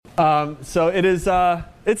So it is.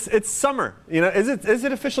 It's summer. You know, is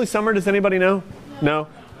it officially summer? Does anybody know? No.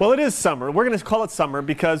 Well, it is summer. We're going to call it summer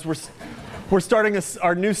because we're starting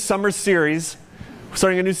our new summer series. We're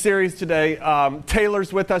starting a new series today.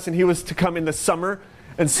 Taylor's with us, and he was to come in the summer,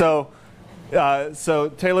 and so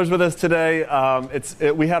Taylor's with us today.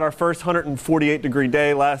 We had our first 148-degree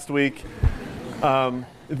day last week.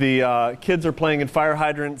 The kids are playing in fire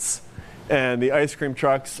hydrants, and the ice cream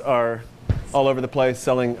trucks are all over the place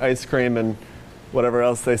selling ice cream and whatever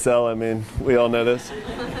else they sell. I mean, we all know this.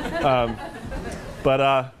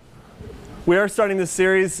 But we are starting this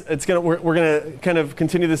series. We're going to kind of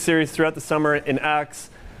continue this series throughout the summer in Acts,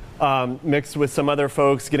 mixed with some other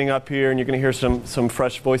folks getting up here, and you're going to hear some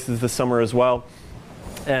fresh voices this summer as well.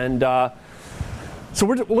 And so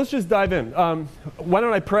let's just dive in. Why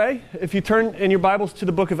don't I pray? If you turn in your Bibles to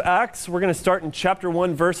the book of Acts, we're going to start in chapter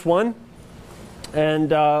 1, verse 1, and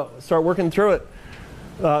start working through it.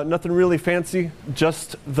 Nothing really fancy,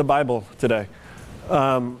 just the Bible today.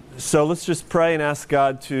 So let's just pray and ask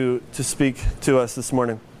God to speak to us this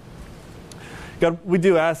morning. God, we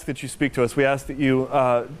do ask that you speak to us. We ask that you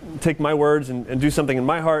take my words and do something in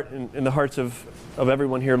my heart and in the hearts of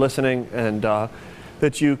everyone here listening, and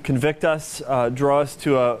that you convict us, draw us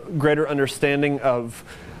to a greater understanding of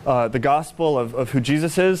the gospel, of who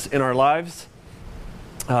Jesus is in our lives,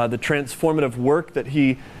 the transformative work that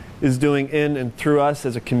he is doing in and through us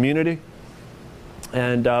as a community.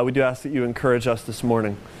 And we do ask that you encourage us this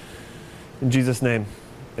morning. In Jesus' name,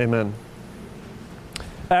 amen.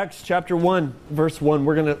 Acts chapter 1, verse 1.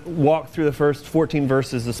 We're going to walk through the first 14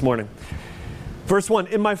 verses this morning. Verse 1,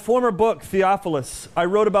 in my former book, Theophilus, I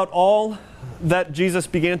wrote about all that Jesus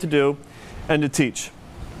began to do and to teach.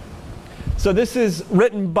 So this is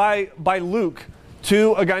written by Luke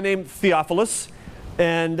to a guy named Theophilus.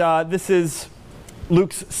 And this is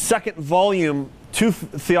Luke's second volume to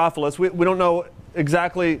Theophilus. We don't know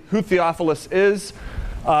exactly who Theophilus is.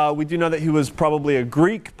 We do know that he was probably a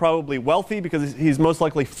Greek, probably wealthy, because he's most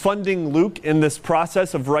likely funding Luke in this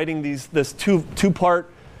process of writing this two-part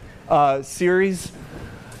series.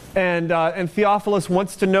 And Theophilus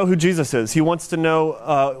wants to know who Jesus is. He wants to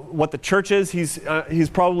know what the church is. He's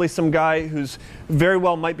probably some guy who's very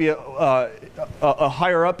well might be a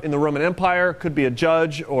higher up in the Roman Empire, could be a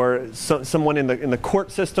judge or someone in the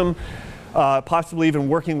court system, possibly even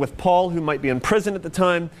working with Paul, who might be in prison at the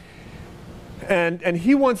time. And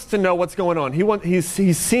he wants to know what's going on. He's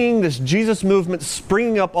seeing this Jesus movement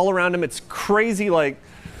springing up all around him. It's crazy, like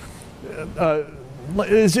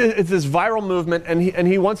it's this viral movement, and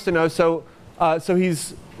he wants to know. So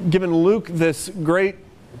he's given Luke this great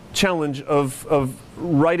challenge of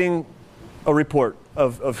writing a report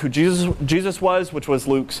of who Jesus was, which was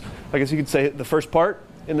Luke's, I guess you could say, the first part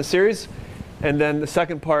in the series, and then the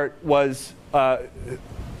second part was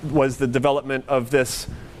the development of this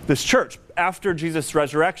church after Jesus'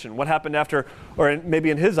 resurrection. What happened after, or maybe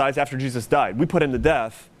in his eyes, after Jesus died? We put him to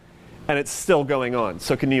death, and it's still going on.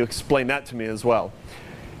 So can you explain that to me as well?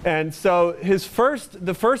 And so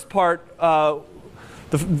the first part,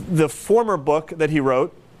 the former book that he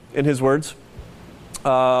wrote, in his words,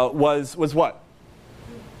 was what?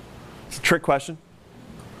 It's a trick question.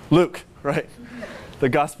 Luke, right? The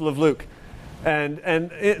Gospel of Luke. And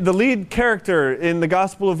the lead character in the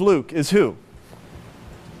Gospel of Luke is who?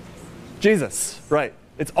 Jesus, right.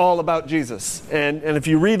 It's all about Jesus. And if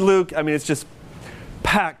you read Luke, I mean, it's just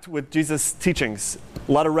packed with Jesus' teachings.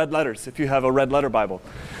 A lot of red letters, if you have a red letter Bible.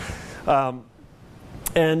 And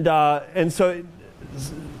so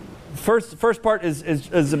first part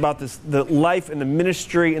is about the life and the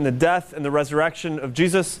ministry and the death and the resurrection of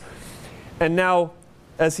Jesus. And now,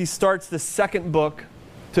 as he starts the second book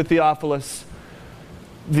to Theophilus,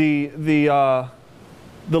 the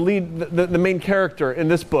main character in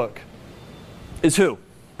this book is who?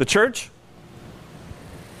 The church?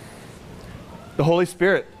 The Holy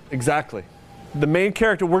Spirit, exactly. The main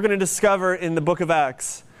character we're going to discover in the book of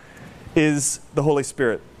Acts is the Holy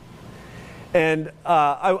Spirit. And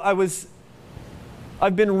I've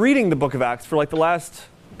been reading the book of Acts for like the last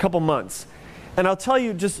couple months. And I'll tell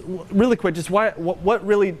you just really quick, just what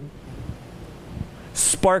really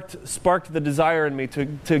sparked the desire in me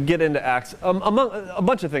to get into Acts, among a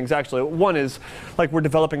bunch of things, actually. One is, like, we're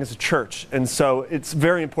developing as a church, and so it's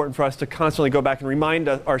very important for us to constantly go back and remind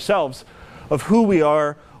ourselves of who we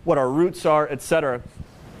are, what our roots are, etc.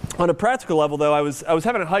 On a practical level, though, I was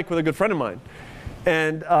having a hike with a good friend of mine,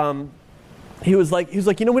 and he was like, we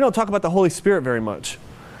don't talk about the Holy Spirit very much.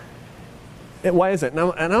 Why is it? And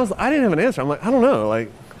I didn't have an answer. I'm like, I don't know. Like,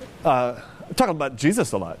 I'm talking about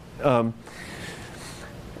Jesus a lot.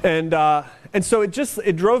 And And so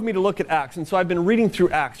it drove me to look at Acts. And so I've been reading through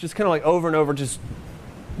Acts, just kind of like over and over, just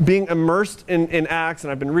being immersed in Acts.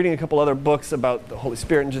 And I've been reading a couple other books about the Holy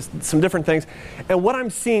Spirit and just some different things. And what I'm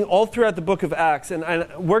seeing all throughout the book of Acts, and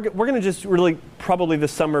we're going to just really probably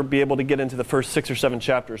this summer be able to get into the first 6 or 7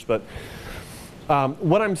 chapters, but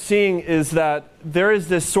what I'm seeing is that there is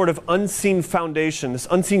this sort of unseen foundation, this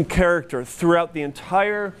unseen character throughout the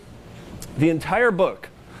entire book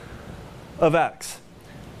of Acts.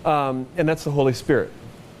 And that's the Holy Spirit.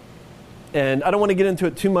 And I don't want to get into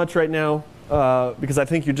it too much right now because I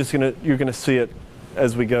think you're gonna see it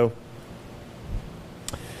as we go.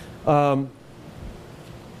 All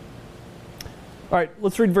right,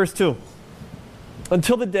 let's read verse 2.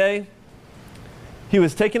 Until the day he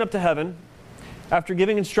was taken up to heaven, after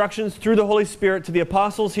giving instructions through the Holy Spirit to the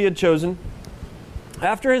apostles he had chosen,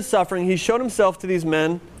 after his suffering, he showed himself to these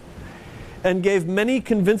men and gave many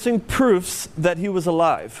convincing proofs that he was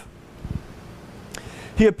alive.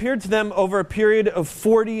 He appeared to them over a period of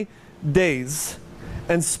 40 days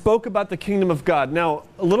and spoke about the kingdom of God. Now,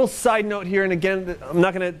 a little side note here, and again, I'm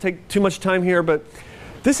not going to take too much time here, but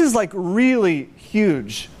this is like really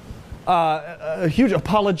huge, a huge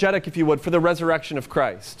apologetic, if you would, for the resurrection of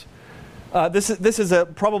Christ. This is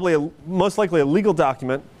most likely a legal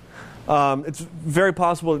document. It's very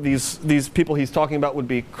possible that these people he's talking about would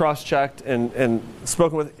be cross-checked and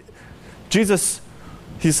spoken with. Jesus,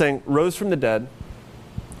 he's saying, rose from the dead,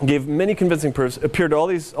 gave many convincing proofs, appeared to all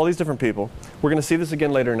these different people. We're going to see this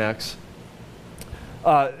again later in Acts.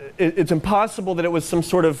 It's impossible that it was some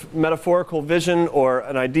sort of metaphorical vision or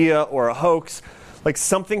an idea or a hoax. Like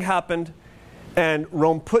something happened, and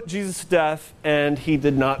Rome put Jesus to death, and he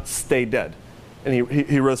did not stay dead. And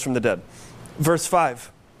he rose from the dead. Verse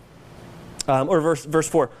 5, or verse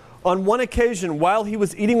 4. On one occasion, while he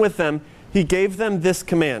was eating with them, he gave them this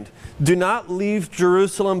command: do not leave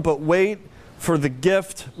Jerusalem, but wait for the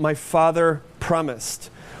gift my Father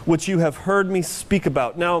promised, which you have heard me speak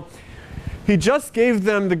about. Now, he just gave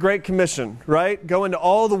them the Great Commission, right? Go into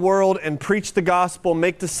all the world and preach the gospel,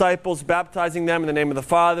 make disciples, baptizing them in the name of the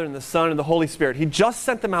Father and the Son and the Holy Spirit. He just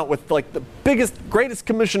sent them out with like the biggest, greatest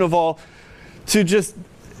commission of all to just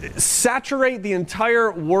saturate the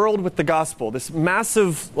entire world with the gospel. This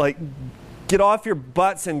massive, like, get off your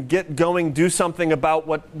butts and get going, do something about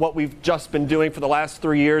what we've just been doing for the last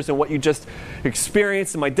 3 years and what you just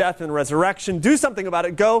experienced in my death and resurrection. Do something about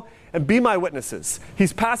it. Go and be my witnesses.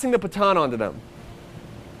 He's passing the baton on to them.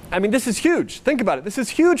 I mean, this is huge. Think about it. This is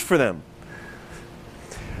huge for them.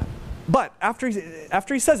 But after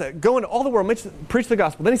he says that, go into all the world, preach the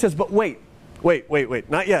gospel. Then he says, but wait,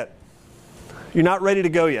 not yet. You're not ready to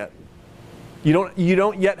go yet. You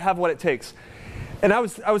don't yet have what it takes. And I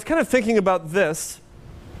was kind of thinking about this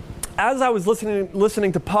as I was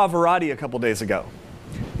listening to Pavarotti a couple days ago.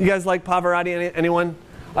 You guys like Pavarotti? Anyone?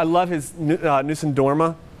 I love his Nessun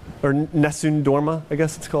Dorma, or Nessun Dorma, I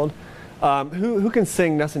guess it's called. Who can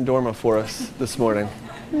sing Nessun Dorma for us this morning?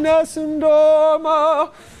 Nessun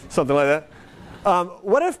Dorma, something like that.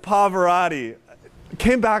 What if Pavarotti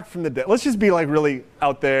came back from the dead? Let's just be like really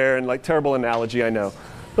out there and like terrible analogy, I know.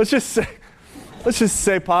 Let's just say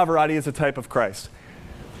Pavarotti is a type of Christ.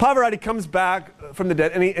 Pavarotti comes back from the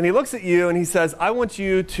dead, and he looks at you and he says, I want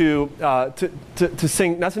you to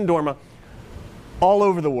sing Nessun Dorma all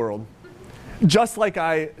over the world, just like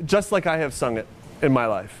I have sung it in my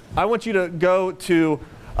life. I want you to go to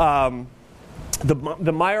the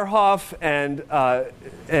Meyerhof and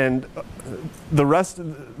the rest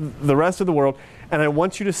of the world, and I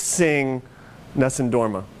want you to sing Nessun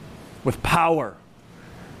Dorma with power.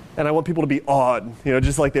 And I want people to be awed,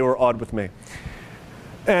 just like they were awed with me.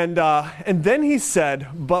 And then he said,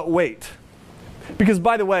 but wait. Because,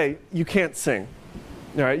 by the way, you can't sing.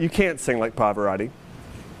 All right? You can't sing like Pavarotti.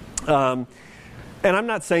 And I'm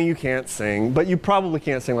not saying you can't sing, but you probably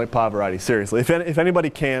can't sing like Pavarotti, seriously. If anybody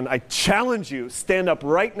can, I challenge you, stand up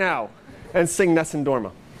right now and sing Nessun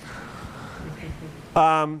Dorma.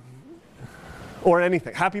 Or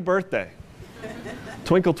anything. Happy birthday.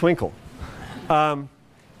 Twinkle, twinkle.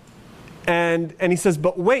 And he says,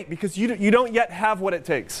 but wait, because you don't yet have what it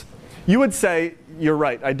takes. You would say, you're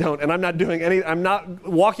right, I don't. And I'm not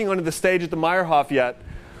walking onto the stage at the Meyerhof yet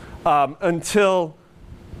until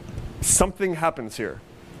something happens here.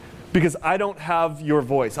 Because I don't have your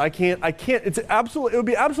voice. I can't, it would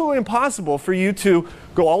be absolutely impossible for you to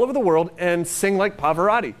go all over the world and sing like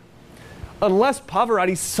Pavarotti. Unless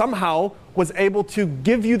Pavarotti somehow was able to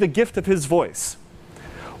give you the gift of his voice.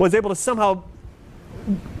 Was able to somehow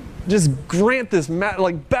just grant this,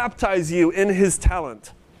 like baptize you in his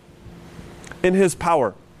talent, in his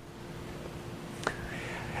power.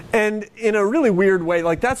 And in a really weird way,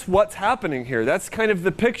 like that's what's happening here. That's kind of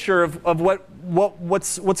the picture of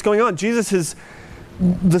what's going on. Jesus is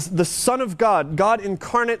the Son of God, God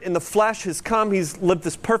incarnate in the flesh has come. He's lived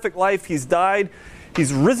this perfect life. He's died.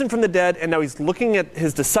 He's risen from the dead. And now he's looking at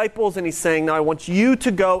his disciples and he's saying, now I want you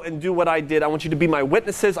to go and do what I did. I want you to be my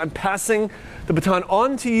witnesses. I'm passing the baton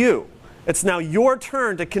on to you. It's now your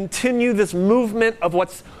turn to continue this movement of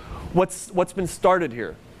what's been started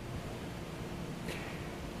here.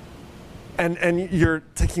 And you're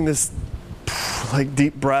taking this like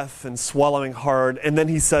deep breath and swallowing hard. And then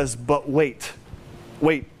he says, but wait,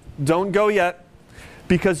 don't go yet,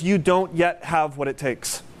 because you don't yet have what it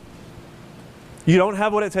takes. You don't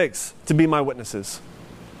have what it takes to be my witnesses.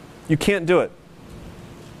 You can't do it.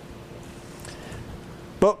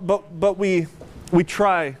 But we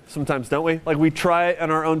try sometimes, don't we? Like we try in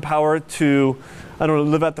our own power to, I don't know,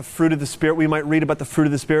 live out the fruit of the Spirit. We might read about the fruit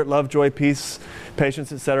of the Spirit: love, joy, peace,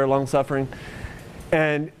 patience, etc., long-suffering.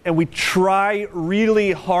 And we try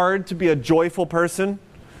really hard to be a joyful person.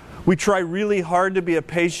 We try really hard to be a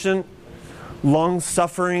patient,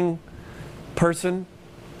 long-suffering person.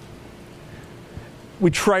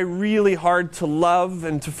 We try really hard to love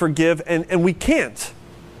and to forgive, and we can't.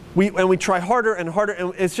 We try harder and harder,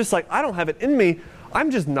 and it's just like, I don't have it in me.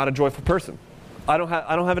 I'm just not a joyful person. I don't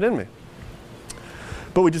have it in me.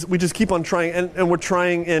 But we just keep on trying, and we're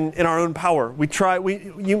trying in our own power.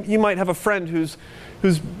 You might have a friend who's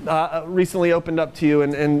recently opened up to you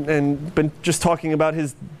and been just talking about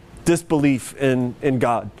his disbelief in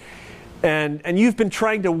God. And you've been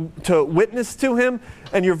trying to witness to him,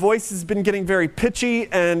 and your voice has been getting very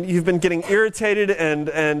pitchy, and you've been getting irritated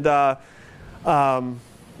and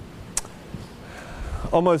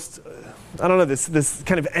almost, I don't know, this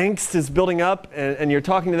kind of angst is building up, and you're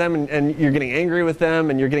talking to them, and you're getting angry with them,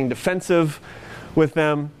 and you're getting defensive with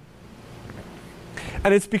them.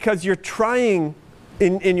 And it's because you're trying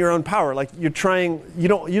in your own power. Like you're trying, you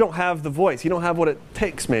don't have the voice. You don't have what it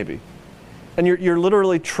takes, maybe. And you're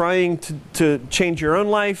literally trying to change your own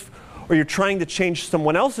life, or you're trying to change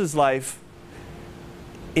someone else's life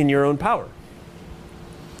in your own power.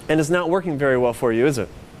 And it's not working very well for you, is it?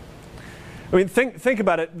 I mean, think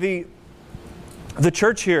about it. The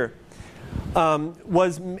church here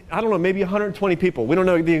was, I don't know, maybe 120 people. We don't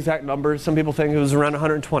know the exact number. Some people think it was around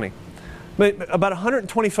 120. But about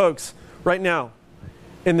 120 folks right now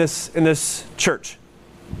in this church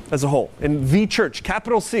as a whole. In the church,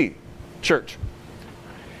 capital C, church.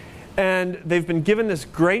 And they've been given this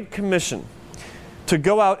great commission to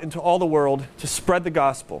go out into all the world to spread the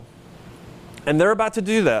gospel. And they're about to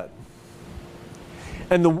do that.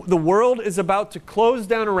 And the world is about to close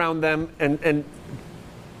down around them and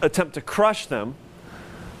attempt to crush them.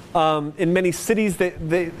 In many cities,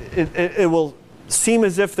 it will seem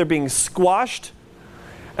as if they're being squashed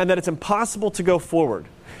and that it's impossible to go forward.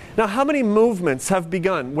 Now, how many movements have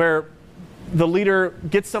begun where the leader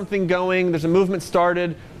gets something going, there's a movement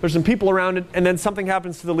started, there's some people around it, and then something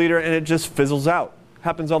happens to the leader and it just fizzles out?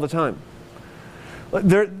 Happens all the time.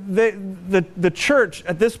 The church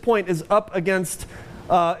at this point is up against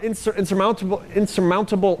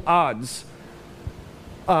insurmountable odds.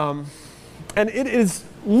 And it is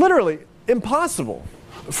literally impossible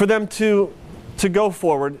for them to go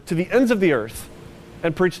forward to the ends of the earth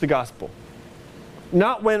and preach the gospel.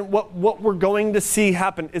 Not when what we're going to see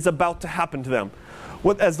happen is about to happen to them.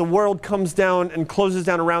 As the world comes down and closes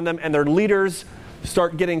down around them and their leaders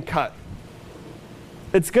start getting cut.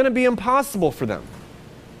 It's going to be impossible for them.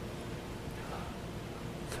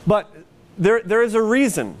 But there is a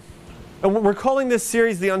reason. And we're calling this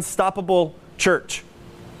series The Unstoppable Church.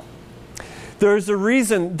 There is a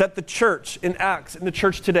reason that the church in Acts, in the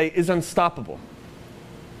church today, is unstoppable.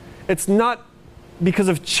 It's not because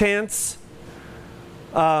of chance.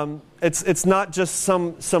 It's not just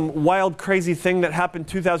some wild, crazy thing that happened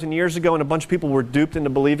 2,000 years ago and a bunch of people were duped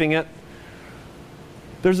into believing it.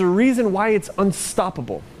 There's a reason why it's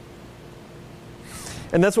unstoppable.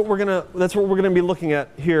 And that's what we're gonna be looking at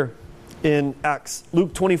here in Acts.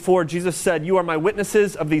 Luke 24, Jesus said, "You are my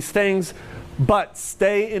witnesses of these things, but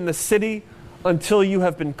stay in the city until you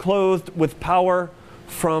have been clothed with power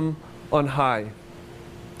from on high."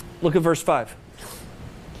 Look at verse 5.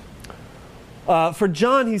 For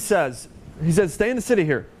John, he says, stay in the city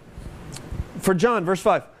here. For John, verse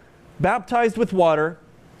 5, baptized with water,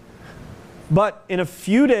 but in a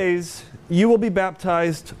few days you will be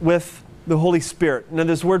baptized with the Holy Spirit. Now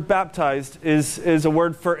this word baptized is a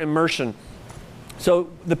word for immersion. So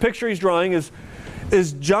the picture he's drawing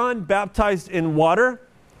is John baptized in water,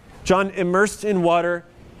 John immersed in water,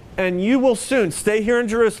 and you will soon stay here in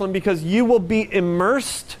Jerusalem because you will be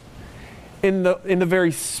immersed in the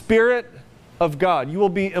very Spirit of God. You will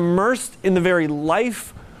be immersed in the very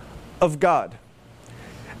life of God.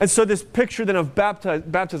 And so this picture then of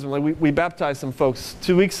baptism, like we baptized some folks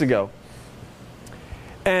 2 weeks ago.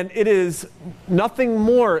 And it is nothing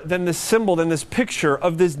more than this symbol, than this picture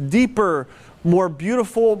of this deeper, more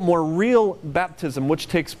beautiful, more real baptism which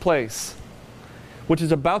takes place, which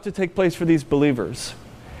is about to take place for these believers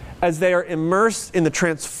as they are immersed in the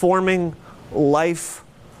transforming life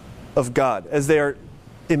of God, as they are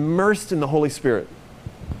immersed in the Holy Spirit.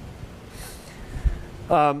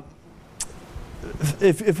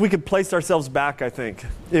 If we could place ourselves back, I think,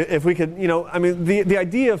 if we could, the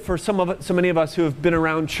idea for so many of us who have been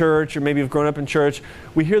around church or maybe have grown up in church,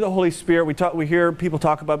 we hear the Holy Spirit, we hear people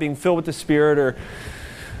talk about being filled with the Spirit or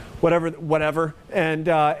whatever,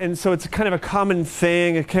 and so it's kind of a common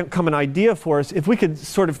thing, a common idea for us. If we could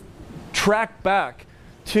sort of track back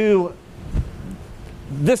to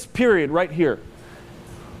this period right here,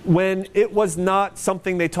 when it was not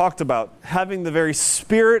something they talked about, having the very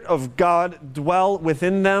Spirit of God dwell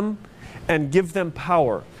within them and give them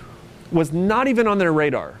power was not even on their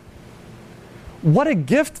radar. What a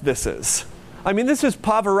gift this is. I mean, this is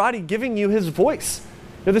Pavarotti giving you his voice.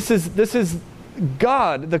 This is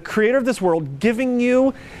God, the creator of this world, giving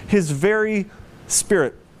you his very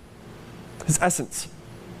Spirit, his essence.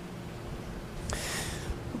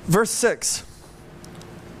 Verse 6.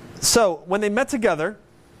 So, when they met together,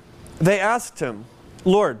 they asked him,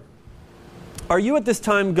 Lord, are you at this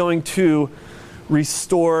time going to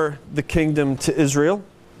restore the kingdom to Israel?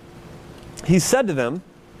 He said to them,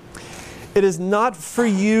 it is not for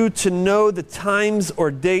you to know the times or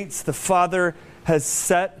dates the Father has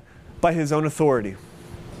set by his own authority.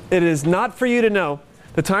 It is not for you to know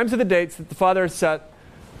the times or the dates that the Father has set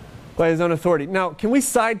by his own authority. Now, can we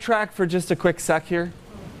sidetrack for just a quick sec here?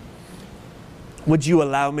 Would you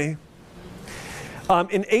allow me? In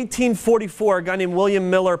 1844, a guy named William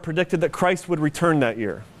Miller predicted that Christ would return that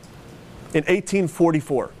year. In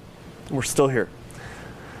 1844. We're still here.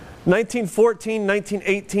 1914,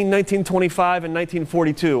 1918, 1925, and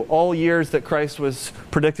 1942. All years that Christ was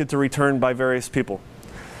predicted to return by various people.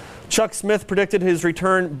 Chuck Smith predicted his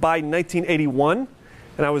return by 1981.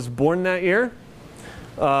 And I was born that year.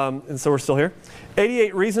 And so we're still here.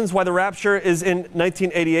 88 Reasons Why the Rapture is in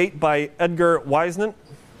 1988 by Edgar Wiesnant.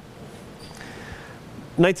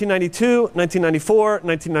 1992, 1994,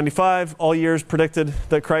 1995, all years predicted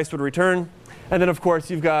that Christ would return. And then, of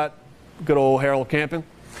course, you've got good old Harold Camping.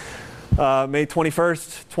 May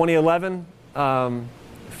 21st, 2011,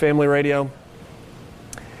 Family Radio.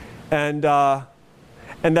 And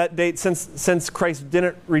that date, since Christ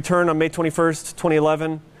didn't return on May 21st,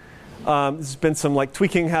 2011, there's been some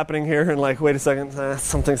tweaking happening here, and wait a second,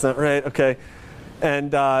 something's not right, okay.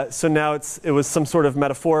 And so now it was some sort of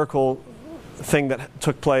metaphorical thing that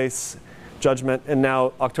took place, judgment, and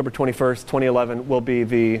now October 21st, 2011 will be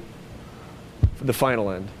the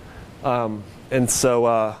final end. And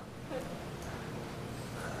so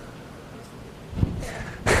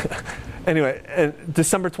anyway, and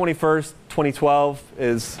December 21st, 2012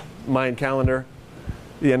 is Mayan calendar,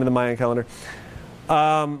 the end of the Mayan calendar.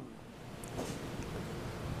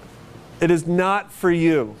 It is not for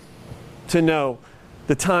you to know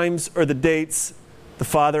the times or the dates the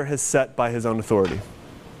Father has set by his own authority.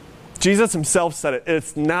 Jesus himself said it.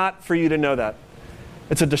 It's not for you to know that.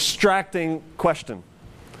 It's a distracting question.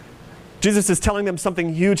 Jesus is telling them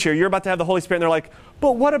something huge here. You're about to have the Holy Spirit, and they're like,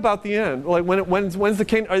 but what about the end? When's the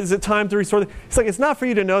kingdom? Is it time to restore? It's it's not for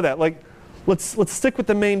you to know that. Let's stick with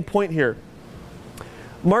the main point here.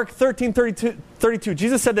 Mark 13:32.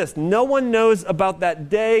 Jesus said this, no one knows about that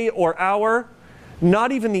day or hour,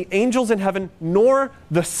 not even the angels in heaven, nor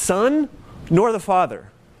the Son, nor the Father.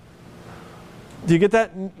 Do you get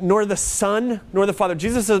that? Nor the Son, nor the Father.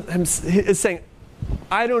 Jesus is saying,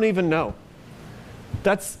 I don't even know.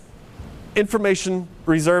 That's information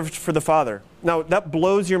reserved for the Father. Now, that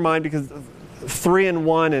blows your mind because 3 in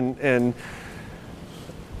 1, and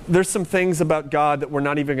there's some things about God that we're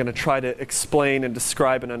not even going to try to explain and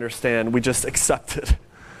describe and understand. We just accept it.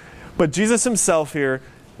 But Jesus himself here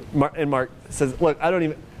in Mark says, look,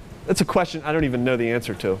 that's a question I don't even know the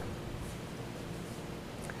answer to.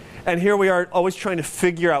 And here we are always trying to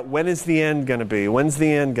figure out when is the end going to be? When's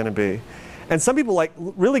the end going to be? And some people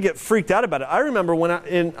really get freaked out about it. I remember when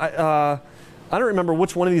I don't remember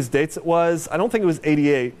which one of these dates it was. I don't think it was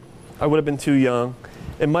 88. I would have been too young.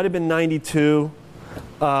 It might have been 92.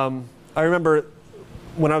 I remember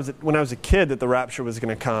when I was a kid that the rapture was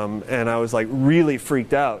going to come, and I was really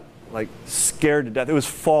freaked out, scared to death. It was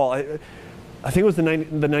fall. I think it was the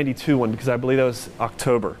 92 one because I believe that was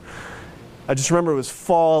October. I just remember it was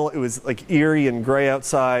fall. It was like eerie and gray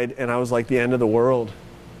outside, and I was like, the end of the world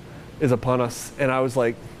is upon us. And I was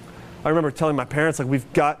like, I remember telling my parents, like,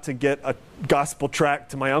 we've got to get a gospel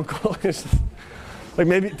tract to my uncle. It's just, like,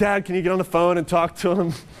 maybe, Dad, can you get on the phone and talk to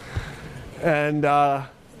him? And I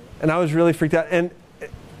was really freaked out. And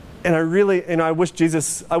I really, I wish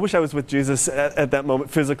I was with Jesus at that moment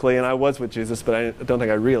physically, and I was with Jesus, but I don't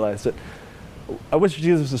think I realized it. I wish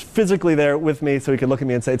Jesus was physically there with me so he could look at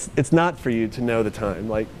me and say, it's not for you to know the time.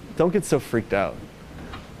 Like, don't get so freaked out.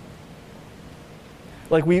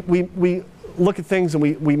 Like, we look at things and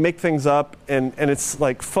we make things up, and it's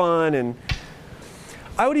like fun, and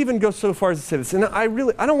I would even go so far as to say this, and I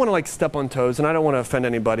don't want to like step on toes, and I don't want to offend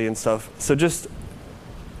anybody and stuff, so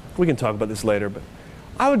we can talk about this later, but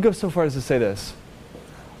I would go so far as to say this.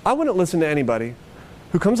 I wouldn't listen to anybody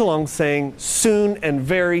who comes along saying soon and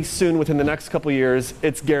very soon, within the next couple of years,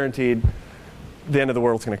 it's guaranteed the end of the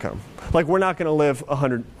world's going to come. Like, we're not going to live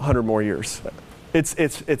 100 more years.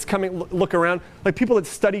 It's coming. Look around. Like, people that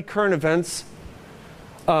study current events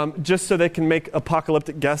just so they can make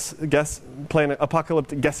play an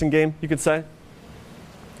apocalyptic guessing game, you could say.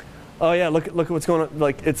 Oh yeah, look at what's going on.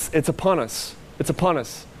 Like, it's upon us. It's upon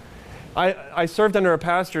us. I served under a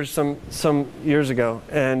pastor some years ago,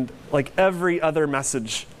 and like every other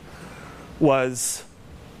message was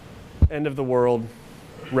end of the world,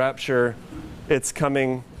 rapture, it's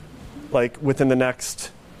coming like within the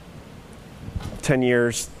next 10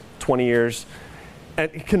 years, 20 years,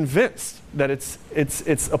 and convinced that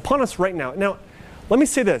it's upon us right now. Now, let me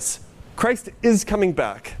say this. Christ is coming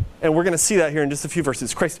back, and we're going to see that here in just a few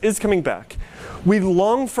verses. Christ is coming back. We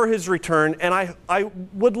long for his return, and I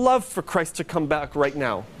would love for Christ to come back right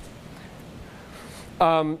now.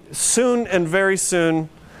 Soon and very soon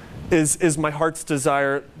is my heart's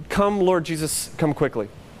desire. Come, Lord Jesus, come quickly.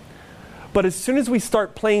 But as soon as we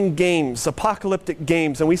start playing games, apocalyptic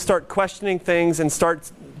games, and we start questioning things and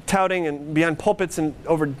start touting and behind pulpits and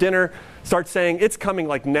over dinner, start saying it's coming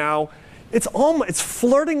like now, it's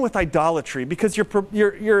flirting with idolatry, because you're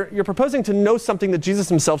proposing to know something that Jesus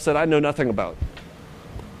himself said, I know nothing about.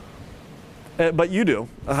 But you do.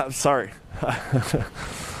 Sorry.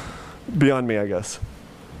 Beyond me, I guess.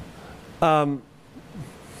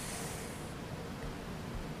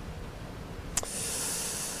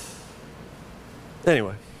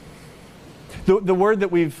 Anyway, the word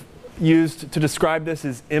that we've used to describe this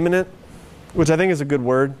is imminent, which I think is a good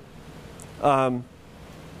word.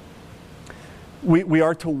 We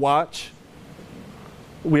are to watch.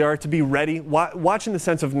 We are to be ready. Watch in the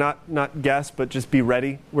sense of not guess, but just be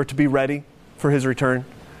ready. We're to be ready for his return.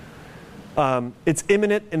 It's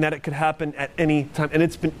imminent in that it could happen at any time. And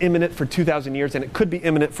it's been imminent for 2,000 years, and it could be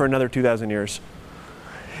imminent for another 2,000 years.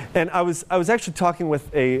 And I was actually talking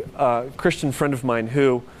with a Christian friend of mine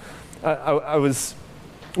who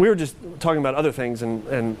we were just talking about other things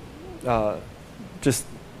and just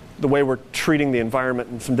the way we're treating the environment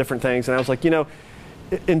and some different things. And I was like,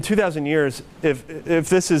 in 2,000 years, if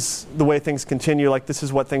this is the way things continue, like this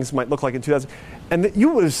is what things might look like in 2,000. And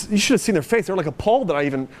you should have seen their face. They were like appalled that I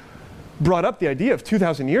even brought up the idea of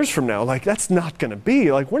 2,000 years from now. Like, that's not going to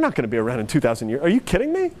be. Like, we're not going to be around in 2,000 years. Are you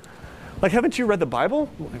kidding me? Like, haven't you read the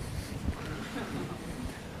Bible?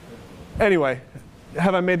 Anyway,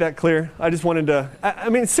 have I made that clear? I just wanted to, I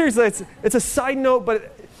mean, seriously, it's a side note,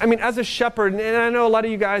 but I mean, as a shepherd, and I know a lot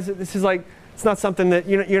of you guys, this is like, it's not something that,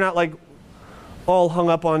 you're not like all hung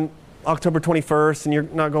up on October 21st, and you're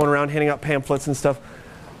not going around handing out pamphlets and stuff.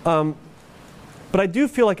 But I do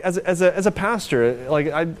feel like as a pastor, like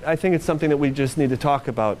I think it's something that we just need to talk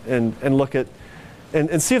about and look at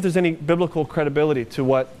and see if there's any biblical credibility to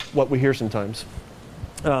what we hear sometimes.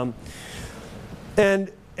 And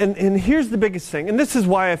here's the biggest thing, and this is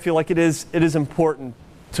why I feel like it is important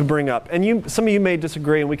to bring up. And some of you may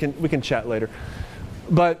disagree, and we can chat later.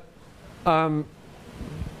 But I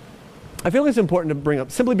feel like it's important to bring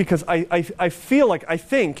up simply because I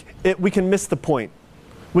think we can miss the point.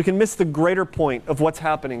 We can miss the greater point of what's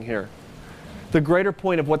happening here. The greater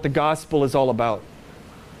point of what the gospel is all about.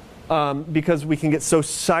 Because we can get so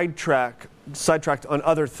sidetracked on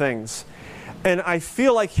other things. And I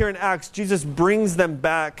feel like here in Acts, Jesus brings them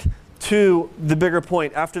back to the bigger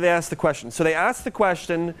point after they ask the question. So they ask the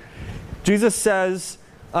question. Jesus says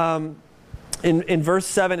in verse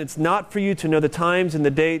 7, it's not for you to know the times and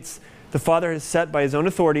the dates the Father has set by his own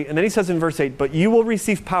authority. And then he says in verse 8, but you will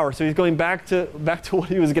receive power. So he's going back to what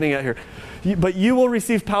he was getting at here. But you will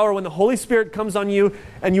receive power when the Holy Spirit comes on you,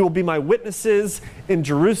 and you will be my witnesses in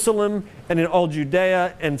Jerusalem and in all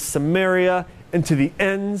Judea and Samaria and to the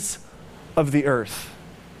ends of the earth.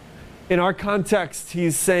 In our context,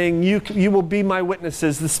 he's saying, you will be my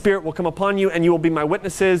witnesses. The Spirit will come upon you, and you will be my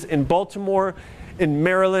witnesses in Baltimore, in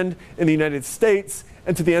Maryland, in the United States,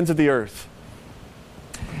 and to the ends of the earth.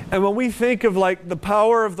 And when we think of like the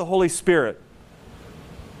power of the Holy Spirit,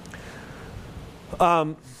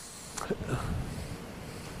 our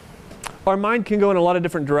mind can go in a lot of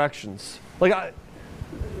different directions. Like,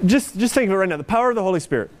 just think of it right now. The power of the Holy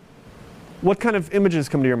Spirit. What kind of images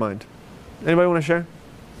come to your mind? Anybody want to share?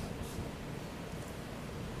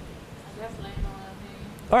 I guess laying on of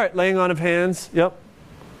hands. All right, laying on of hands. Yep.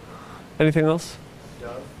 Anything else?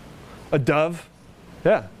 Dove. A dove?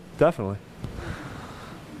 Yeah, definitely.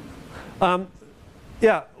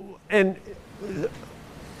 Yeah, and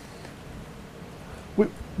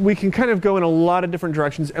we can kind of go in a lot of different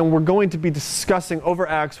directions, and we're going to be discussing, over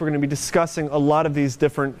Acts, we're going to be discussing a lot of these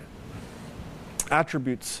different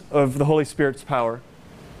attributes of the Holy Spirit's power.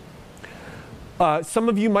 Some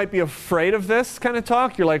of you might be afraid of this kind of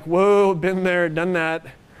talk. You're like, whoa, been there, done that.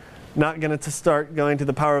 Not going to start going to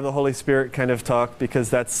the power of the Holy Spirit kind of talk, because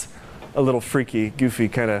that's a little freaky, goofy,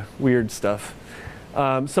 kind of weird stuff.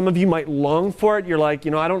 Some of you might long for it. You're like,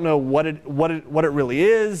 I don't know what it really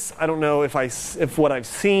is. I don't know if what I've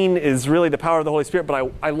seen is really the power of the Holy Spirit,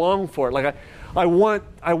 but I long for it. Like I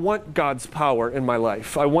want God's power in my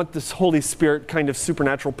life. I want this Holy Spirit kind of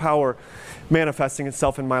supernatural power manifesting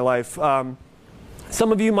itself in my life.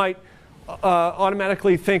 Some of you might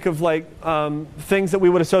automatically think of like things that we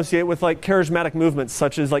would associate with like charismatic movements,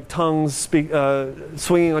 such as like tongues,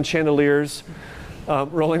 swinging on chandeliers,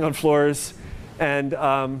 rolling on floors, and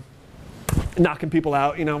knocking people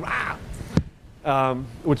out,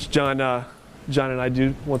 which John and I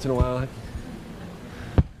do once in a while.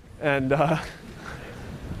 And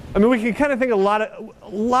we can kind of think a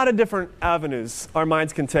lot of different avenues our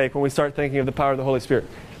minds can take when we start thinking of the power of the Holy Spirit.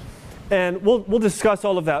 And we'll discuss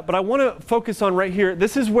all of that. But I want to focus on right here.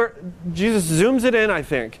 This is where Jesus zooms it in, I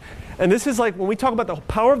think. And this is like when we talk about the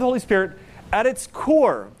power of the Holy Spirit, at its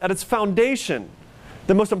core, at its foundation,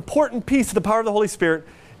 the most important piece of the power of the Holy Spirit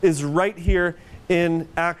is right here in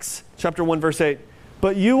Acts chapter 1, verse 8.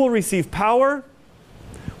 But you will receive power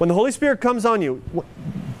when the Holy Spirit comes on you.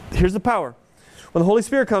 Here's the power. When the Holy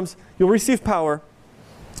Spirit comes, you'll receive power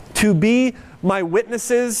to be my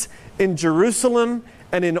witnesses in Jerusalem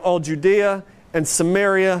and in all Judea and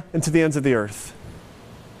Samaria and to the ends of the earth.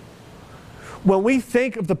 When we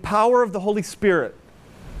think of the power of the Holy Spirit,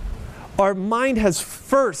 our mind has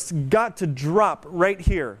first got to drop right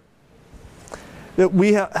here. That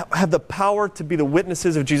we have the power to be the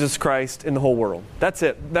witnesses of Jesus Christ in the whole world. That's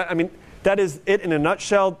it. That is it in a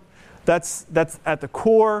nutshell. That's at the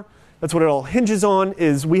core. That's what it all hinges on,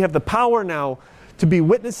 is we have the power now to be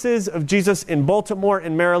witnesses of Jesus in Baltimore,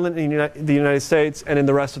 in Maryland, in the United States, and in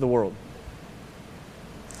the rest of the world.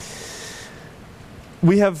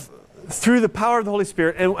 We have, through the power of the Holy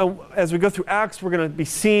Spirit, and as we go through Acts, we're going to be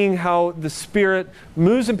seeing how the Spirit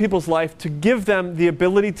moves in people's life to give them the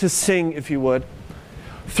ability to sing, if you would,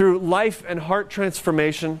 through life and heart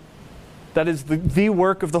transformation. That is the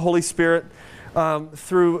work of the Holy Spirit.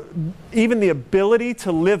 Through even the ability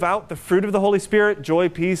to live out the fruit of the Holy Spirit, joy,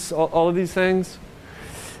 peace, all of these things.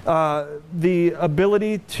 The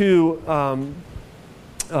ability to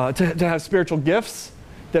have spiritual gifts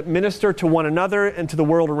that minister to one another and to the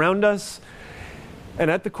world around us. And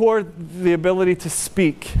at the core, the ability to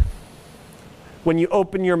speak. When you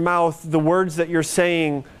open your mouth, the words that you're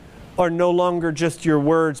saying are no longer just your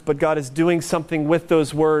words, but God is doing something with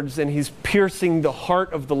those words, and He's piercing the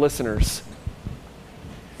heart of the listeners.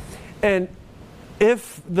 And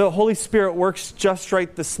if the Holy Spirit works just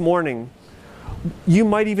right this morning, you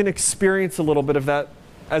might even experience a little bit of that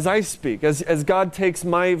as I speak. As God takes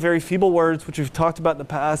my very feeble words, which we've talked about in the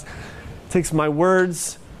past, takes my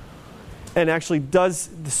words and actually the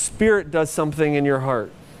Spirit does something in your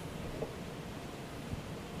heart.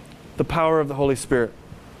 The power of the Holy Spirit.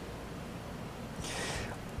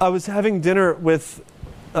 I was having dinner with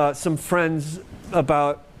some friends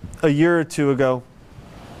about a year or two ago.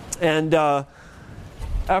 And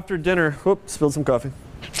after dinner, spilled some coffee.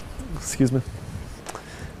 Excuse me.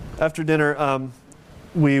 After dinner,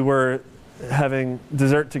 we were having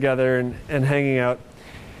dessert together and hanging out.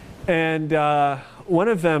 And one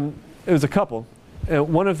of them, it was a couple,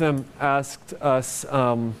 and one of them asked us,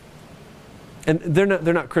 and they're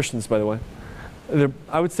not Christians, by the way.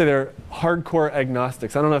 I would say they're hardcore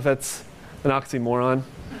agnostics. I don't know if that's an oxymoron.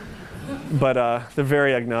 But they're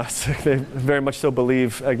very agnostic. They very much so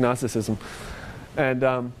believe agnosticism.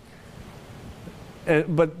 But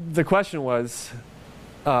the question was,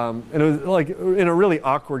 and it was like in a really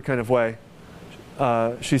awkward kind of way,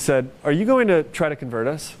 she said, "Are you going to try to convert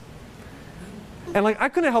us?" And like, I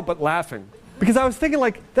couldn't help but laughing because I was thinking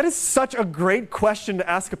like, that is such a great question to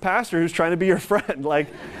ask a pastor who's trying to be your friend. Like,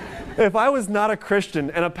 if I was not a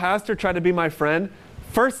Christian and a pastor tried to be my friend,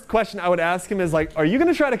 first question I would ask him is like, are you going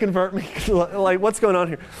to try to convert me? Like, what's going on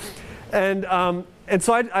here? And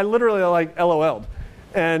so I literally like LOL'd.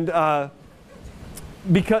 And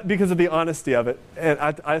because of the honesty of it. And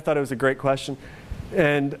I thought it was a great question.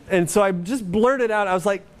 And so I just blurted out, I was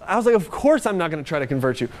like, of course I'm not going to try to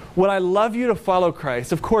convert you. Would I love you to follow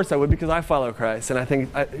Christ? Of course I would, because I follow Christ, and I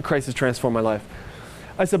think Christ has transformed my life.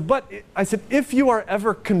 I said, if you are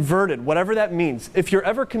ever converted, whatever that means, if you're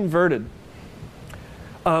ever converted,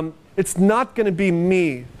 it's not going to be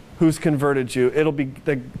me who's converted you.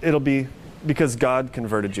 It'll be because God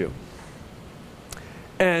converted you.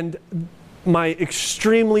 And my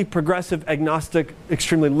extremely progressive, agnostic,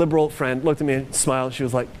 extremely liberal friend looked at me and smiled. She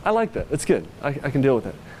was like, I like that. It's good. I can deal with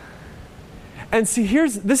it. And see,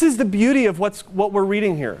 this is the beauty of what we're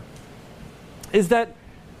reading here, is that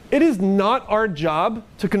it is not our job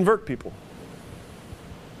to convert people.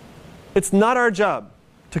 It's not our job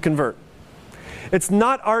to convert. It's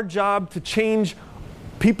not our job to change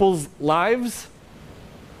people's lives,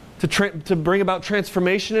 to bring about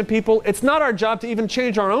transformation in people. It's not our job to even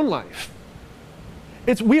change our own life.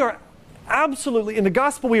 We are absolutely, in the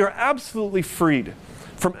gospel, we are absolutely freed.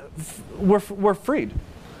 We're freed.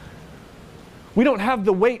 We don't have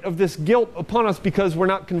the weight of this guilt upon us because we're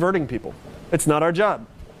not converting people. It's not our job.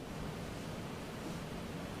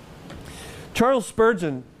 Charles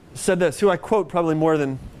Spurgeon said this, who I quote probably more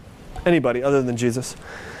than anybody other than Jesus.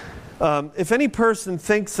 If any person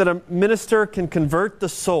thinks that a minister can convert the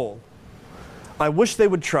soul, I wish they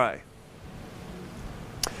would try.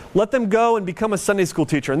 Let them go and become a Sunday school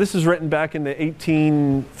teacher. And this is written back in the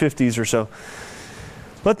 1850s or so.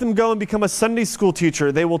 Let them go and become a Sunday school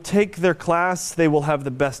teacher. They will take their class. They will have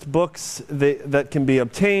the best books that can be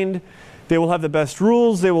obtained. They will have the best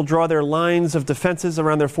rules. They will draw their lines of defenses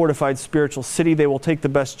around their fortified spiritual city. They will take the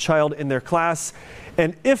best child in their class.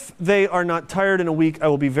 And if they are not tired in a week, I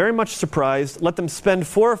will be very much surprised. Let them spend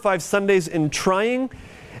 4 or 5 Sundays in trying.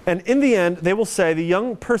 And in the end, they will say, the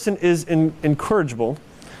young person is incorrigible.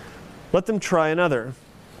 Let them try another.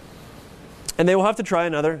 And they will have to try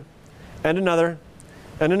another, and another,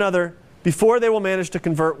 and another, before they will manage to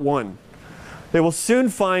convert one. They will soon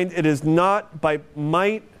find it is not by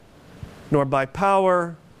might nor by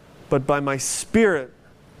power, but by my Spirit,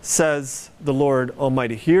 says the Lord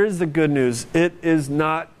Almighty. Here's the good news. It is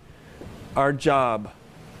not our job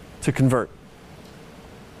to convert,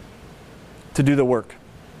 to do the work.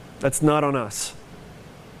 That's not on us.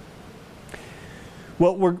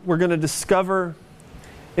 What we're going to discover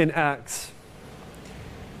in Acts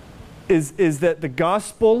is that the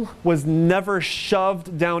gospel was never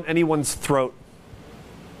shoved down anyone's throat.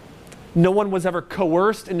 No one was ever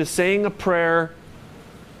coerced into saying a prayer.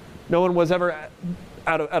 No one was ever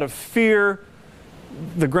out of fear.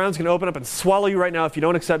 The ground's going to open up and swallow you right now if you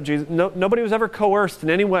don't accept Jesus. Nobody was ever coerced in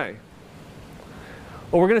any way.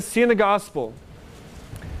 What we're going to see in the gospel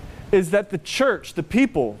is that the church, the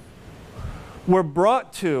people, were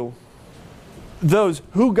brought to those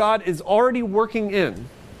who God is already working in.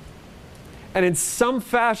 And in some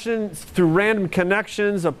fashion, through random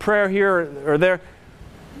connections, a prayer here or there,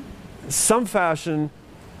 some fashion,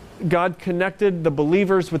 God connected the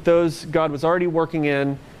believers with those God was already working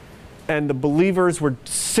in, and the believers were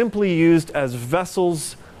simply used as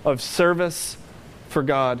vessels of service for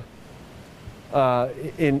God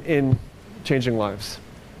in changing lives.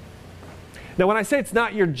 Now, when I say it's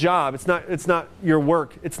not your job, it's not your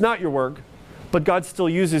work. It's not your work, but God still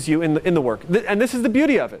uses you in the work. And this is the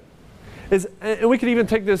beauty of it. And we could even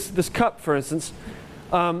take this cup, for instance.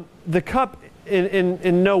 The cup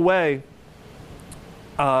in no way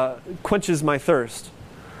quenches my thirst.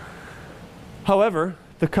 However,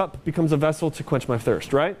 the cup becomes a vessel to quench my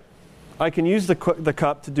thirst, right? I can use the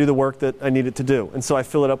cup to do the work that I need it to do. And so I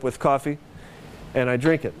fill it up with coffee and I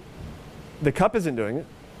drink it. The cup isn't doing it,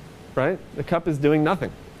 right? The cup is doing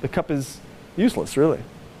nothing. The cup is useless, really.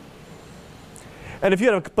 And if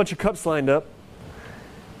you had a bunch of cups lined up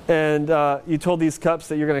and you told these cups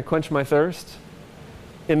that you're going to quench my thirst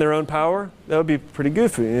in their own power, that would be pretty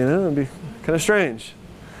goofy, you know? It would be kind of strange.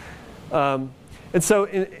 And so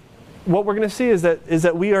what we're going to see is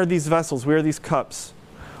that we are these vessels. We are these cups.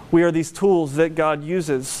 We are these tools that God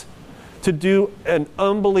uses to do an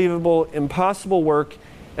unbelievable, impossible work,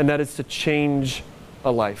 and that is to change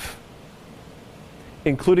a life,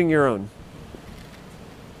 including your own.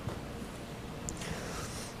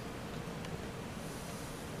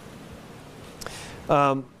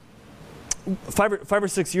 Five or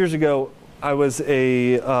 6 years ago, I was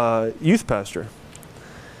a youth pastor.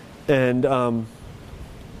 And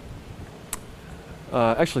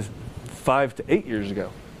actually 5 to 8 years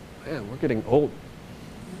ago. Man, we're getting old.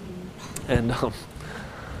 And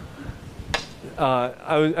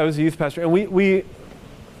I was a youth pastor, and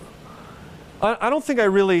I don't think I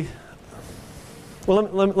really. Well,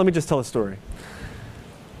 let me just tell a story.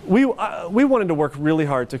 We wanted to work really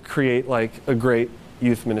hard to create like a great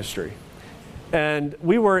youth ministry, and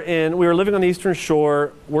we were living on the Eastern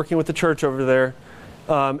Shore, working with the church over there,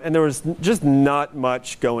 and there was just not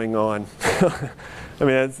much going on. I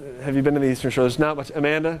mean, have you been to the Eastern Shore? There's not much.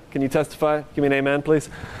 Amanda, can you testify? Give me an amen, please.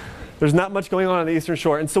 There's not much going on the Eastern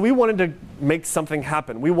Shore, and so we wanted to make something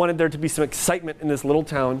happen. We wanted there to be some excitement in this little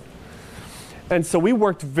town. And so we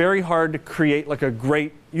worked very hard to create like a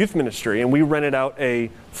great youth ministry, and we rented out a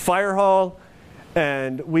fire hall,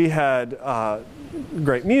 and we had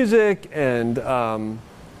great music and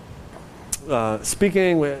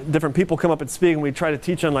speaking. Different people come up and speak, and we try to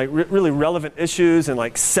teach on like really relevant issues and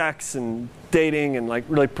like sex and dating and like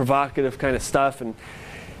really provocative kind of stuff.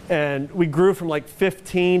 And we grew from like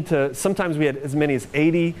 15 to sometimes we had as many as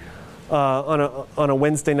 80 on a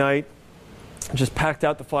Wednesday night. Just packed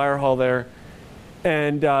out the fire hall there.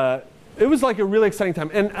 And it was like a really exciting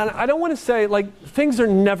time. And I don't want to say, like, things are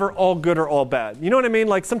never all good or all bad. You know what I mean?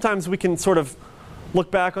 Like, sometimes we can sort of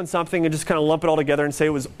look back on something and just kind of lump it all together and say it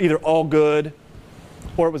was either all good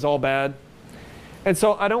or it was all bad. And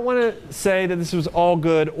so I don't want to say that this was all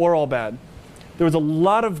good or all bad. There was a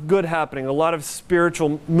lot of good happening, a lot of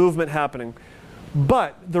spiritual movement happening.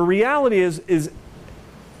 But the reality is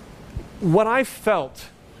what I felt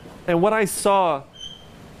and what I saw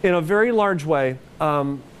in a very large way,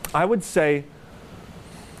 I would say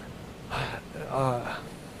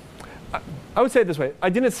it this way. I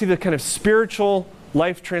didn't see the kind of spiritual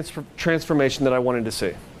life transformation that I wanted to see.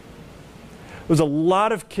 There was a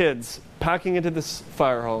lot of kids packing into this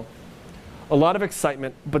fire hall, a lot of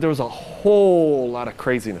excitement, but there was a whole lot of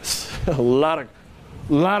craziness. a lot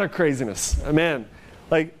of craziness. Man,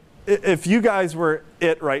 like if you guys were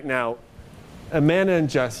it right now, Amanda and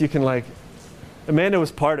Jess, you can like, Amanda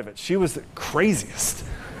was part of it. She was the craziest.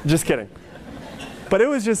 Just kidding. But it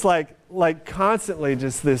was just like constantly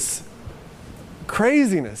just this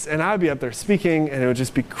craziness. And I'd be up there speaking and it would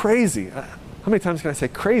just be crazy. How many times can I say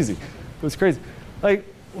crazy? It was crazy. Like,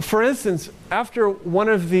 for instance, after one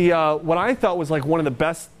of the, what I thought was like one of the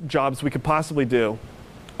best jobs we could possibly do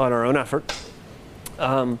on our own effort,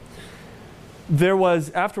 afterwards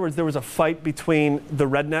there was a fight between the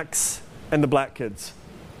rednecks and the black kids.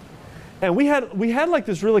 And we had like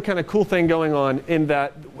this really kind of cool thing going on in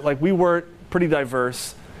that like we were pretty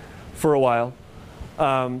diverse for a while,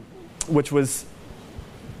 which was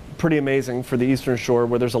pretty amazing for the Eastern Shore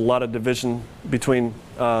where there's a lot of division between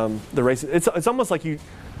the races. It's almost like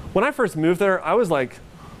when I first moved there, I was like,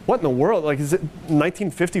 what in the world? Like, is it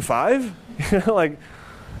 1955? Like,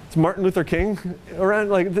 is Martin Luther King around?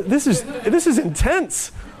 Like, this is intense.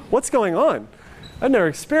 What's going on? I've never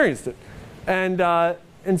experienced it.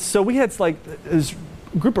 And so we had like this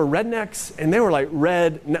group of rednecks, and they were like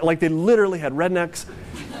like they literally had rednecks.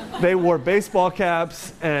 They wore baseball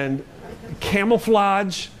caps and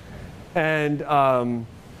camouflage, and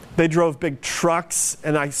they drove big trucks.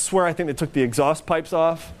 And I swear, I think they took the exhaust pipes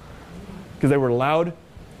off because they were loud.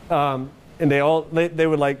 And they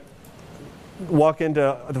would like walk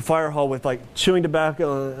into the fire hall with like chewing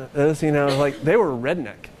tobacco, like they were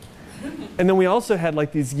redneck. And then we also had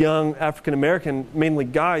like these young African-American, mainly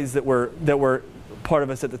guys that were part of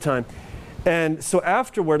us at the time. And so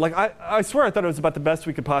afterward, like I swear I thought it was about the best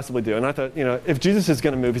we could possibly do. And I thought, if Jesus is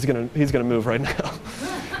going to move, he's going to move right now.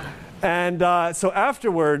 And so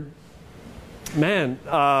afterward, man,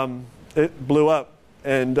 it blew up.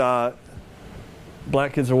 And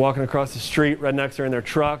black kids are walking across the street, rednecks are in their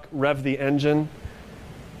truck, rev the engine,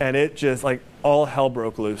 and it just like all hell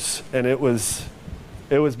broke loose. And it was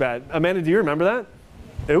bad. Amanda, do you remember that?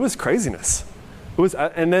 It was craziness. It was,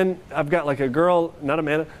 and then I've got like a girl, not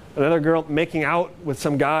Amanda, another girl making out with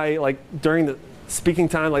some guy like during the speaking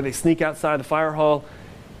time, like they sneak outside the fire hall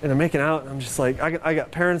and they're making out. And I'm just like, I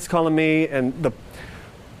got parents calling me, and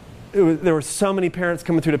there were so many parents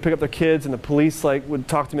coming through to pick up their kids, and the police like would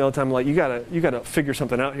talk to me all the time, like, you gotta figure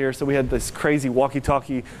something out here. So we had this crazy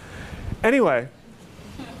walkie-talkie. Anyway,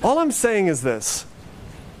 all I'm saying is this.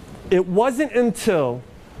 It wasn't until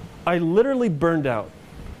I literally burned out.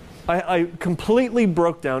 I completely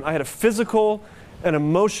broke down. I had a physical and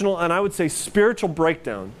emotional, and I would say spiritual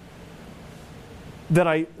breakdown that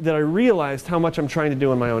I realized how much I'm trying to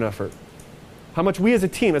do in my own effort. How much we as a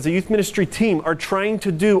team, as a youth ministry team, are trying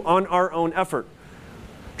to do on our own effort.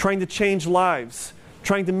 Trying to change lives,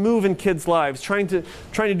 trying to move in kids' lives, trying to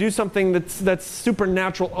do something that's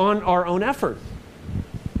supernatural on our own effort.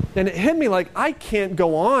 And it hit me like, I can't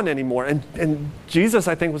go on anymore. And Jesus,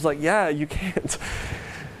 I think, was like, yeah, you can't.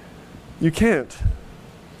 You can't.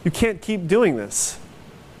 You can't keep doing this.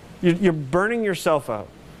 You're burning yourself out.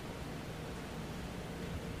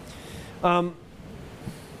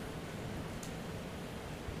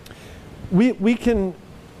 We can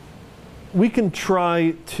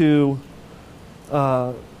try to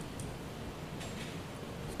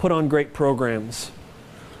put on great programs,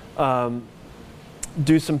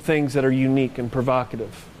 do some things that are unique and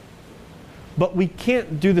provocative, but we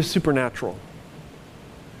can't do the supernatural.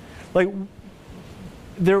 Like,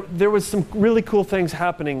 there was some really cool things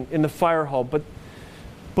happening in the fire hall, but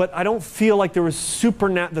I don't feel like there was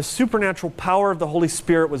the supernatural power of the Holy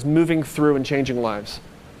Spirit was moving through and changing lives.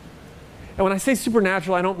 And when I say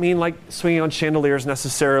supernatural, I don't mean like swinging on chandeliers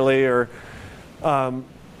necessarily, or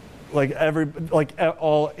like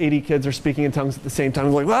all 80 kids are speaking in tongues at the same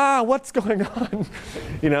time. Like, what's going on?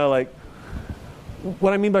 You know, like,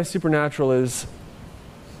 what I mean by supernatural is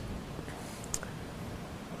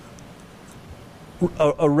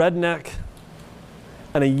a redneck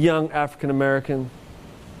and a young African American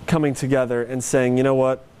coming together and saying, you know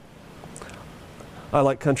what? I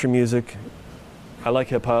like country music. I like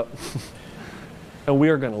hip hop. And we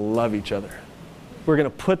are going to love each other. We're going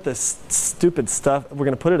to put this stupid stuff, we're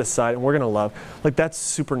going to put it aside, and we're going to love. Like, that's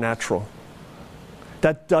supernatural.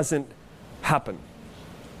 That doesn't happen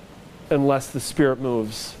unless the Spirit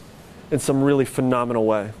moves in some really phenomenal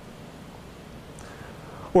way.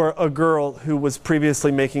 Or a girl who was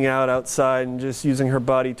previously making out outside and just using her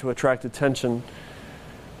body to attract attention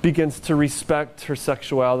begins to respect her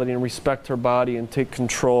sexuality and respect her body and take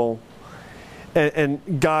control.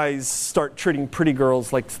 And guys start treating pretty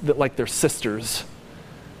girls like their sisters.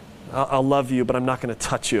 I'll love you, but I'm not going to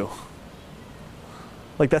touch you.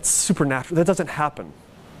 Like, that's supernatural. That doesn't happen.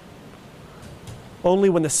 Only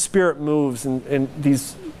when the Spirit moves in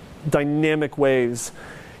these dynamic ways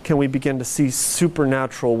can we begin to see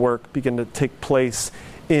supernatural work begin to take place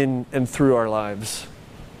in and through our lives.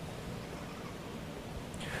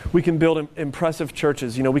 We can build impressive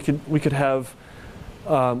churches. You know, we could have.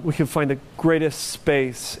 We could find the greatest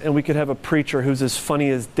space, and we could have a preacher who's as funny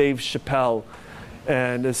as Dave Chappelle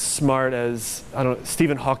and as smart as,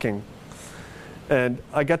 Stephen Hawking. And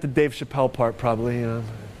I got the Dave Chappelle part probably, you know.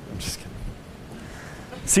 I'm just kidding.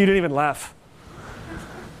 See, you didn't even laugh.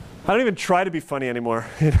 I don't even try to be funny anymore,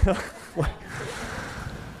 you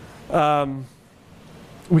know.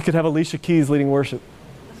 We could have Alicia Keys leading worship.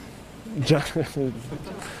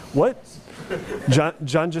 What?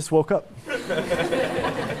 John just woke up.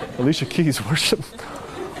 Alicia Keys worship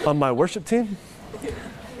on my worship team?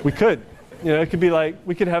 We could. You know, it could be like,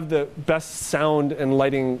 we could have the best sound and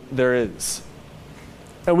lighting there is.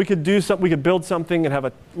 And we could do something, we could build something and have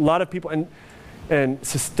a lot of people and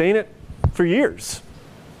sustain it for years.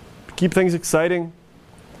 Keep things exciting.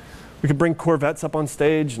 We could bring Corvettes up on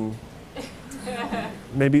stage and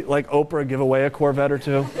maybe like Oprah give away a Corvette or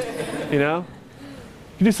two, you know?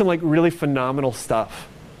 You do some like really phenomenal stuff.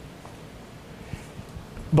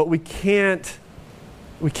 But we can't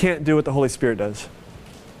do what the Holy Spirit does.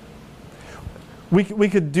 We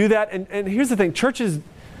could do that, and here's the thing, churches,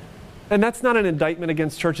 and that's not an indictment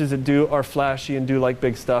against churches that are flashy and do like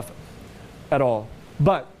big stuff at all.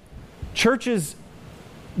 But churches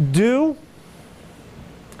do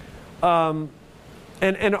and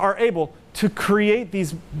are able to create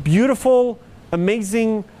these beautiful,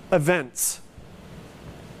 amazing events.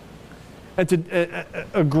 And to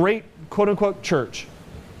a great quote-unquote church,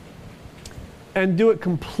 and do it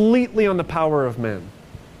completely on the power of man.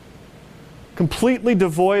 Completely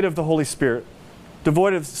devoid of the Holy Spirit,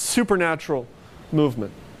 devoid of supernatural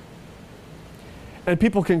movement. And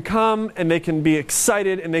people can come and they can be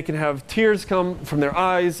excited and they can have tears come from their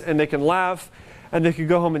eyes and they can laugh and they can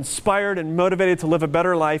go home inspired and motivated to live a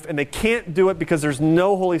better life, and they can't do it because there's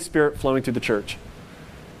no Holy Spirit flowing through the church.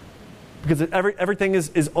 Because everything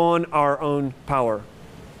is on our own power.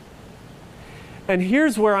 And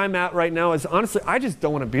here's where I'm at right now is, honestly, I just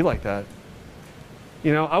don't want to be like that.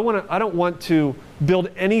 You know, I don't want to build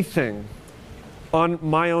anything on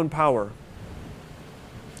my own power,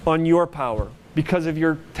 on your power, because of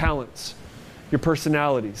your talents, your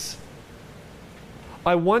personalities.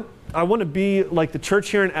 I want to be like the church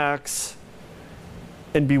here in Acts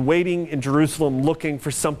and be waiting in Jerusalem looking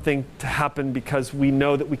for something to happen, because we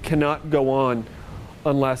know that we cannot go on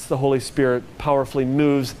unless the Holy Spirit powerfully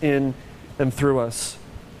moves in and through us.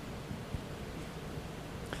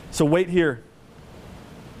 So wait here.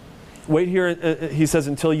 Wait here, he says,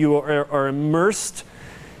 until you are immersed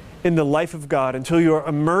in the life of God, until you are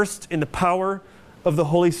immersed in the power of the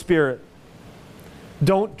Holy Spirit.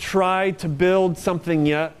 Don't try to build something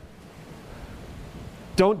yet.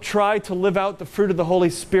 Don't try to live out the fruit of the Holy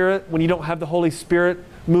Spirit when you don't have the Holy Spirit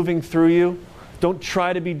moving through you. Don't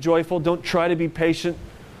try to be joyful. Don't try to be patient.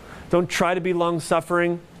 Don't try to be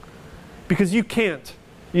long-suffering, because you can't.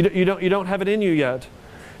 You don't have it in you yet.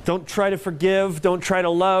 Don't try to forgive. Don't try to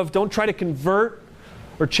love. Don't try to convert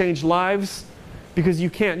or change lives, because you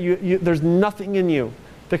can't. There's nothing in you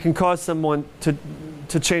that can cause someone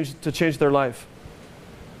to change their life.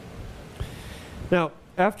 Now,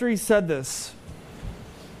 after he said this,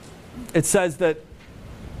 it says that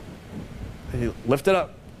he lifted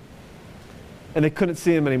up and they couldn't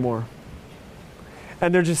see him anymore.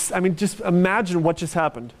 And they're just imagine what just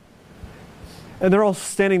happened. And they're all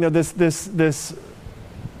standing there, this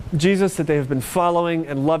Jesus that they have been following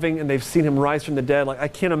and loving, and they've seen him rise from the dead. Like, I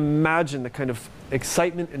can't imagine the kind of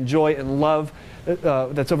excitement and joy and love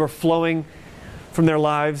that's overflowing from their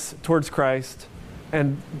lives towards Christ.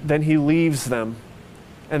 And then he leaves them,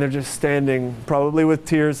 and they're just standing, probably with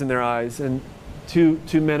tears in their eyes. And two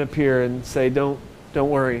men appear and say, "Don't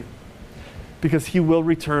worry, because he will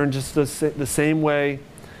return just the same way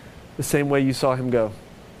you saw him go."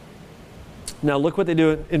 Now look what they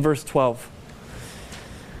do in verse 12.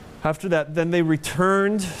 After that, then they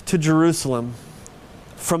returned to Jerusalem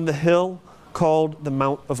from the hill called the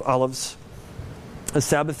Mount of Olives, a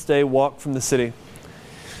Sabbath day walk from the city.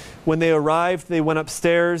 When they arrived, they went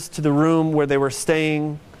upstairs to the room where they were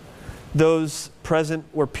staying. Those present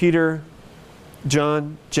were Peter,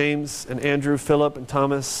 John, James, and Andrew, Philip, and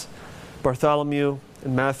Thomas, Bartholomew,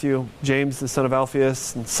 and Matthew, James, the son of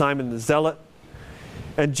Alphaeus, and Simon the Zealot,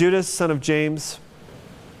 and Judas, son of James.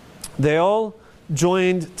 They all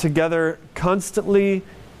joined together constantly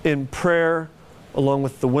in prayer, along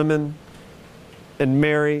with the women, and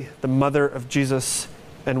Mary, the mother of Jesus,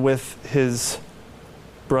 and with his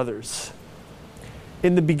brothers.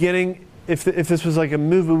 In the beginning, if this was like a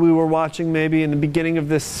movie we were watching, maybe in the beginning of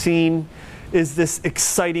this scene is this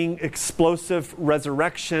exciting, explosive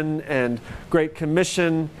resurrection and Great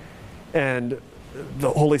Commission, and the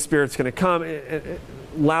Holy Spirit's going to come,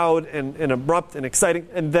 loud and abrupt and exciting.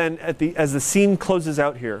 And then as the scene closes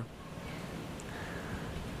out here,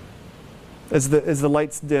 as the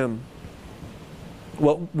lights dim,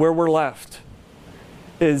 where we're left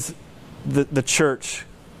is the church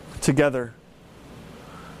together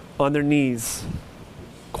on their knees,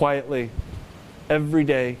 quietly, every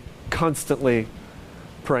day, constantly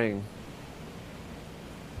praying,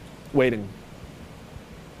 waiting.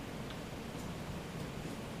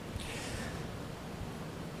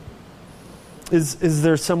 Is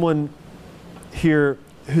there someone here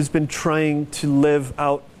who's been trying to live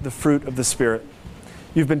out the fruit of the Spirit?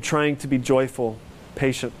 You've been trying to be joyful,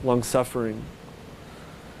 patient, long-suffering.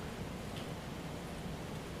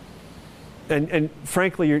 And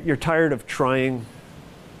frankly, you're tired of trying.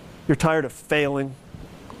 You're tired of failing.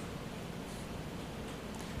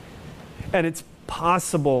 And it's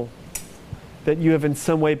possible that you have in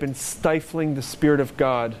some way been stifling the Spirit of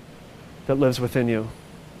God that lives within you.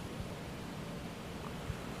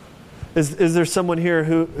 Is there someone here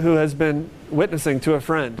who has been witnessing to a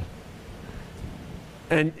friend?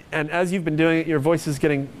 And as you've been doing it, your voice is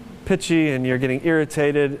getting pitchy and you're getting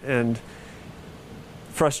irritated and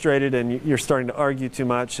frustrated and you're starting to argue too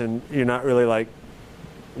much and you're not really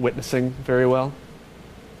witnessing very well?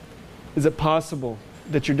 Is it possible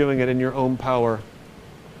that you're doing it in your own power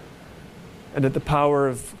and that the power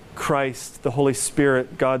of Christ, the Holy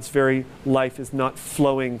Spirit, God's very life is not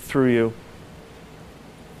flowing through you?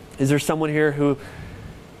 Is there someone here who,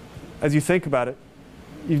 as you think about it,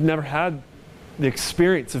 you've never had the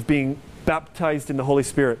experience of being baptized in the Holy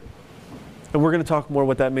Spirit? And we're going to talk more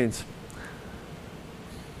what that means.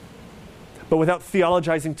 But without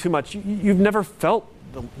theologizing too much, you've never felt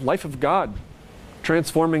the life of God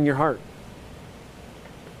transforming your heart.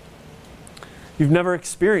 You've never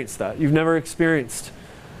experienced that. You've never experienced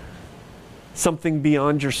something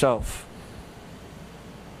beyond yourself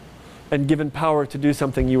and given power to do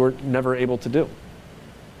something you were never able to do.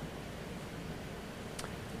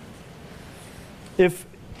 If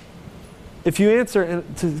you answer,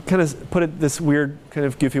 and to kind of put it this weird, kind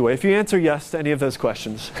of goofy way, if you answer yes to any of those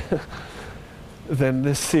questions, then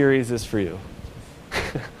this series is for you.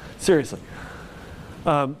 Seriously.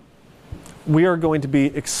 We are going to be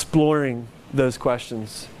exploring those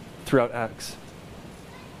questions throughout Acts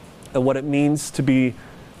and what it means to be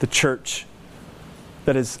the church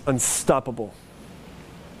that is unstoppable.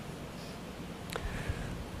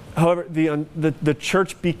 However, the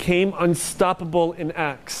church became unstoppable in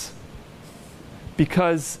Acts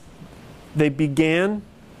because they began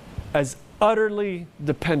as utterly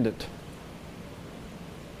dependent,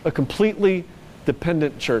 a completely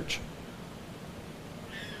dependent church.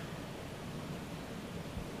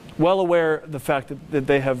 Well aware of the fact that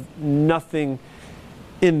they have nothing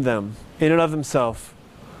in them, in and of themselves,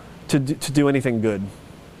 to do anything good.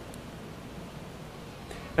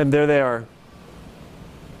 And there they are,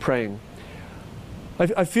 praying.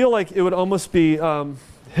 I feel like it would almost be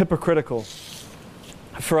hypocritical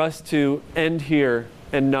for us to end here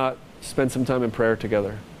and not spend some time in prayer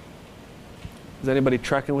together. Is anybody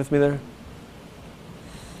tracking with me there?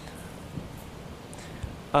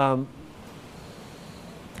 I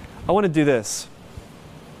want to do this.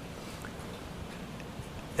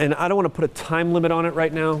 And I don't want to put a time limit on it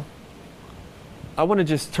right now. I want to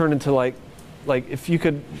just turn into like if you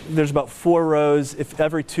could, there's about 4 rows, if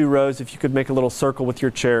every 2 rows, if you could make a little circle with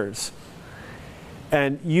your chairs.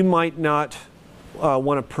 And you might not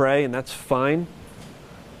want to pray, and that's fine.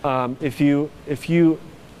 If you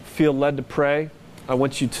feel led to pray, I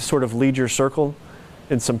want you to sort of lead your circle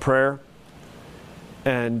in some prayer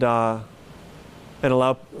and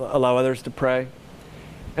allow others to pray.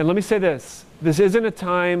 And let me say this. This isn't a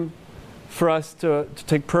time for us to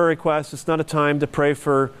take prayer requests. It's not a time to pray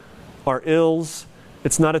for our ills.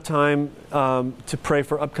 It's not a time to pray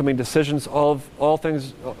for upcoming decisions. All of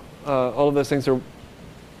those things are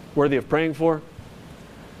worthy of praying for.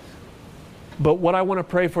 But what I want to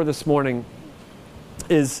pray for this morning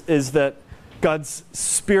is that God's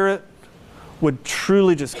Spirit would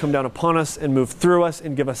truly just come down upon us and move through us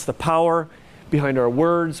and give us the power behind our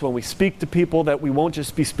words when we speak to people, that we won't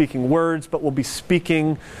just be speaking words, but we'll be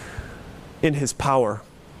speaking in His power.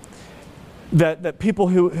 That people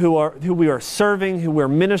who we are serving, who we're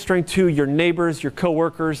ministering to, your neighbors, your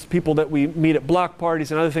coworkers, people that we meet at block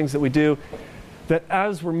parties and other things that we do, that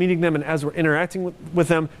as we're meeting them and as we're interacting with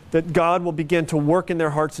them, that God will begin to work in their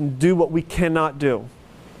hearts and do what we cannot do.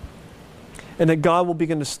 And that God will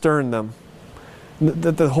begin to stir in them.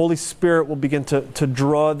 That the Holy Spirit will begin to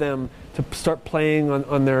draw them to start playing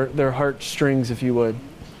on their heartstrings, if you would.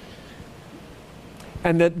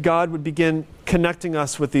 And that God would begin connecting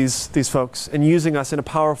us with these folks and using us in a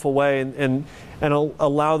powerful way and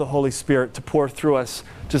allow the Holy Spirit to pour through us,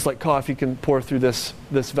 just like coffee can pour through this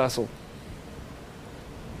vessel.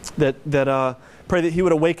 That pray that He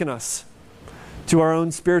would awaken us to our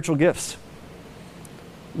own spiritual gifts,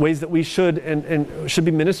 ways that we should and should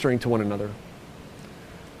be ministering to one another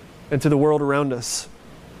and to the world around us.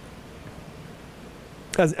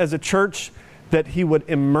 As a church, that He would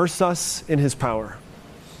immerse us in His power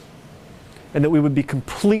and that we would be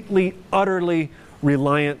completely, utterly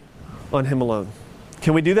reliant on Him alone.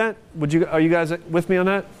 Can we do that? Are you guys with me on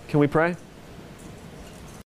that? Can we pray?